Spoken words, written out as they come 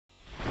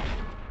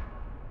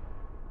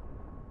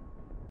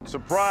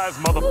Surprise,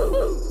 mother.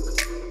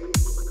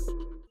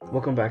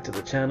 Welcome back to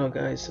the channel,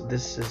 guys.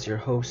 This is your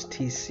host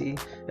TC,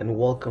 and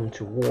welcome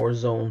to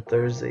Warzone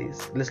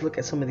Thursdays. Let's look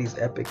at some of these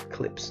epic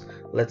clips.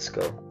 Let's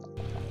go.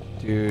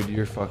 Dude,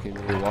 you're fucking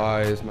really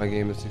wise. My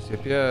game is 60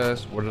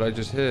 FPS. What did I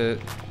just hit?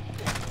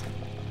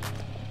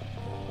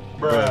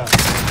 Bruh.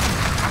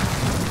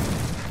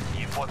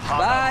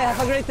 Bye, have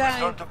a great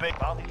time.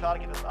 Bounty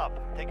target is up.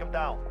 Take him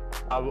down.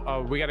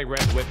 We gotta grab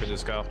the whip and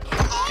just go.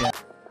 Yeah.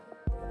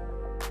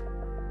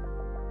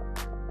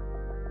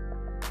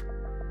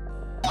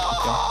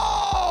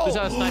 Who's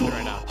out sniping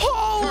right now?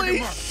 Holy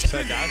shit! Is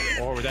that down,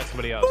 or was that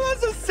somebody else?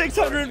 That's a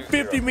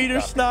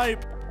 650-meter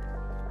snipe.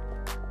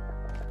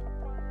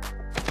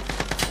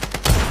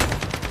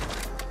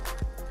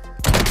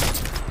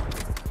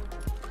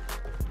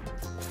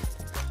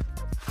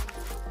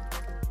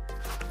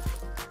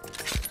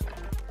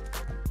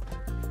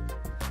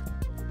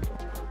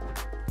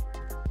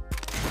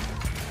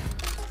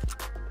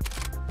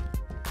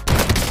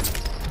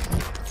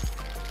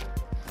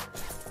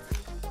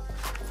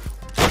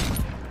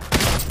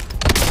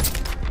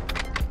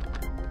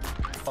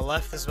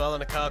 Left as well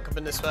in a car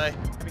coming this way.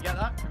 Can we get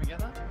that? Can we get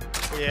that?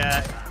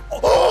 Yeah.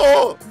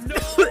 Oh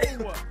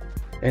no!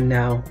 And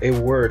now a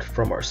word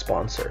from our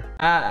sponsor.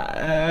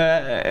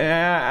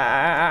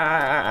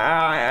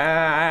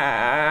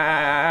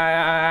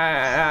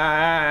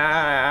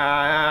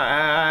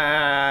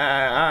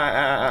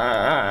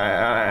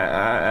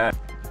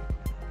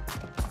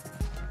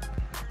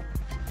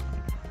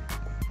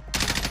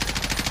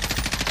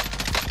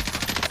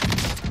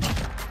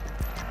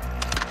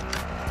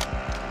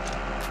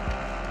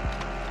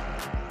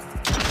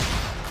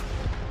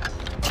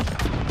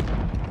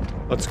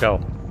 Let's go.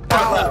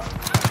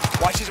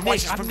 Watch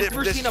this I've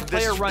never seen a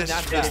player run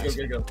that fast.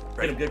 Get him.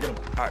 Alright,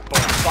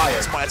 boom. Fire.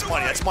 That's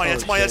money. That's money.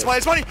 That's money. That's money.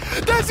 That's money.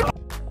 That's money.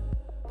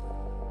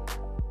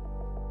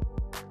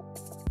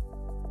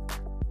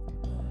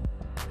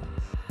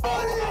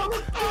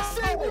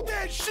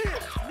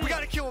 Shit. We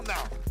gotta kill him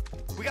now.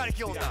 We gotta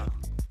kill him now.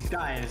 This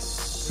guy is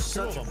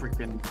such a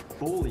freaking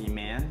bully,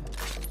 man.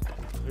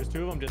 There's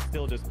two of them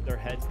just their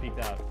heads peeked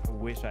out. I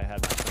wish I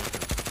had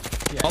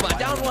that. Yeah, oh my,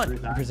 down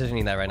one. I'm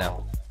precisioning that right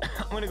now.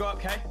 I'm gonna go up,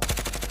 okay?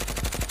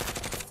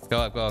 Go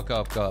up, go up, go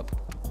up, go up.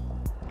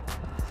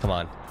 Come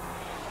on.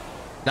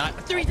 Not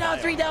three down,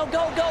 go,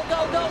 go,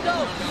 go, go,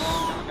 go.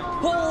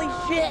 Holy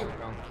shit.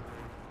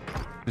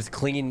 Just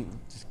clean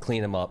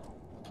them up.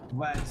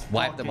 Let's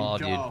wipe them all,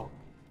 go.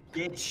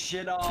 Dude. Get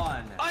shit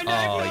on. Oh,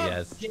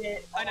 yes.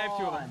 I knifed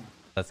two of them.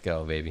 Let's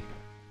go, baby.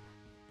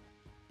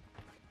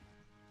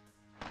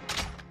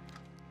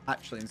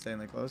 Actually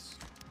insanely close.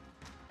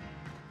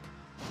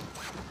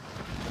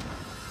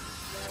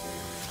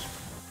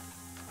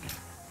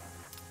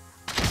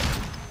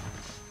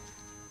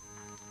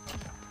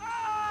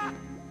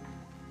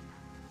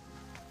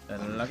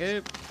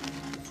 Unlucky.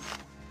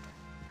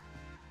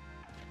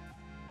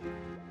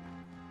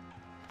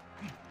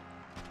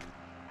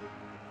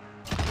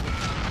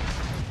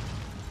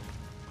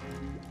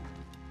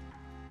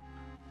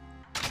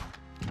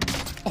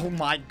 Oh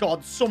my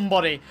god,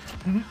 somebody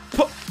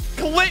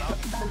clip!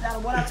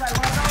 One outside,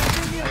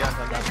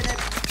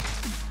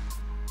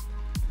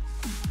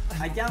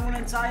 I down one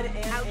inside and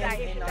knocked the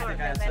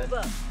guy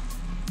outside.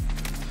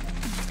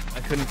 I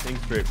couldn't think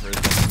straight for a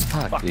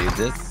second. Fuck, dude,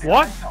 this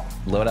What?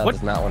 loadout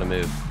does not want to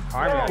move.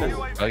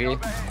 Okay.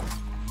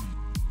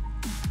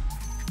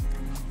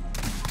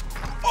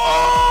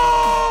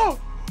 Oh!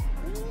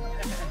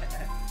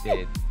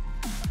 Dude.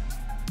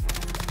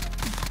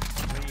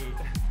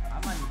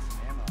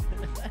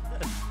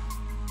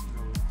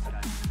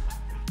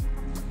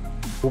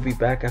 We'll be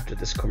back after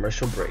this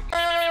commercial break.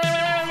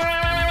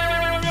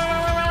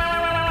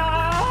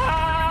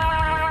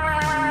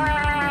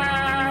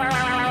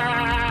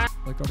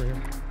 Look over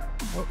here.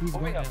 Oh, he's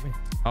waiting at me.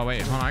 Oh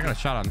wait, hold on. I got a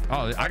shot on.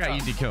 Oh, I got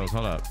easy kills.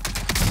 Hold up.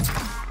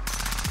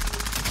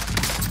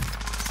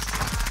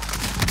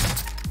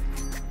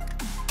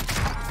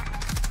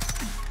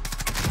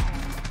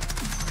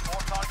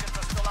 More targets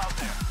are still out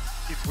there.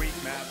 Keep weak,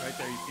 Matt, right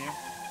there. You see him?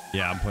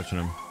 Yeah, I'm pushing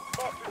him.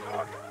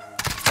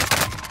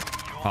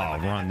 Oh,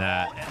 run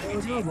that.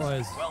 Let's go,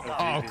 boys.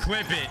 Oh,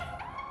 clip it.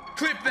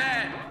 Clip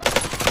that.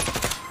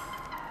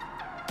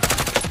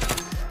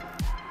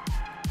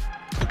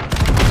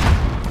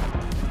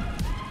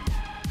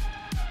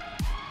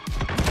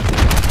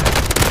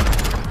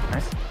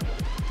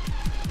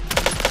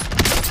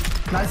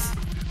 Nice.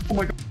 Oh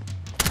my god.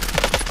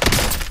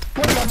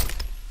 What a gun.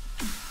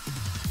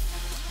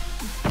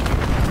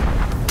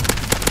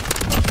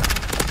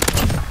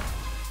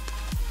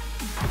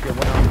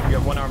 You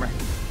have one armor.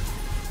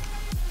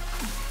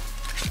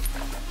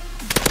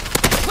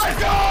 Let's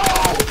go!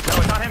 No,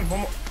 it's not him. One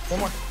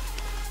more.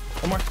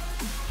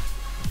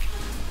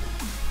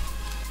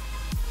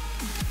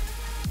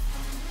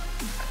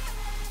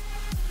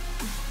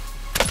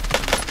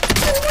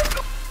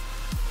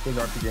 Here's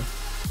RPG.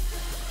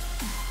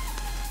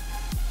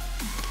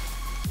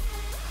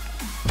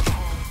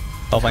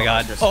 Oh my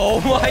god. Oh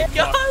my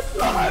god.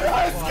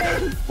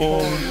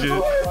 Oh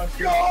shit.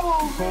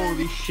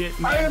 Holy shit,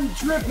 man. I am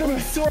drifting a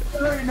sword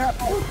right now.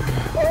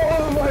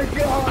 Oh my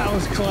god. That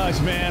was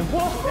clutch, man.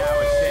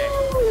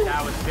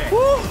 That was sick.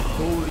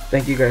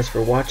 Thank you guys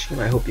for watching.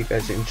 I hope you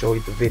guys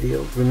enjoyed the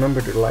video.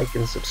 Remember to like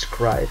and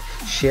subscribe.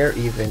 Share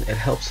even. It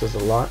helps us a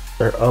lot.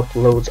 Our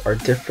uploads are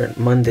different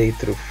Monday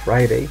through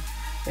Friday.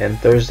 And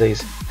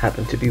Thursdays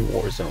happen to be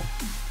Warzone.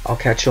 I'll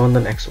catch you on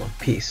the next one.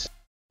 Peace.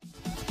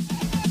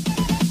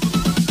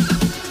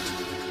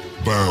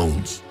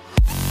 Bounds.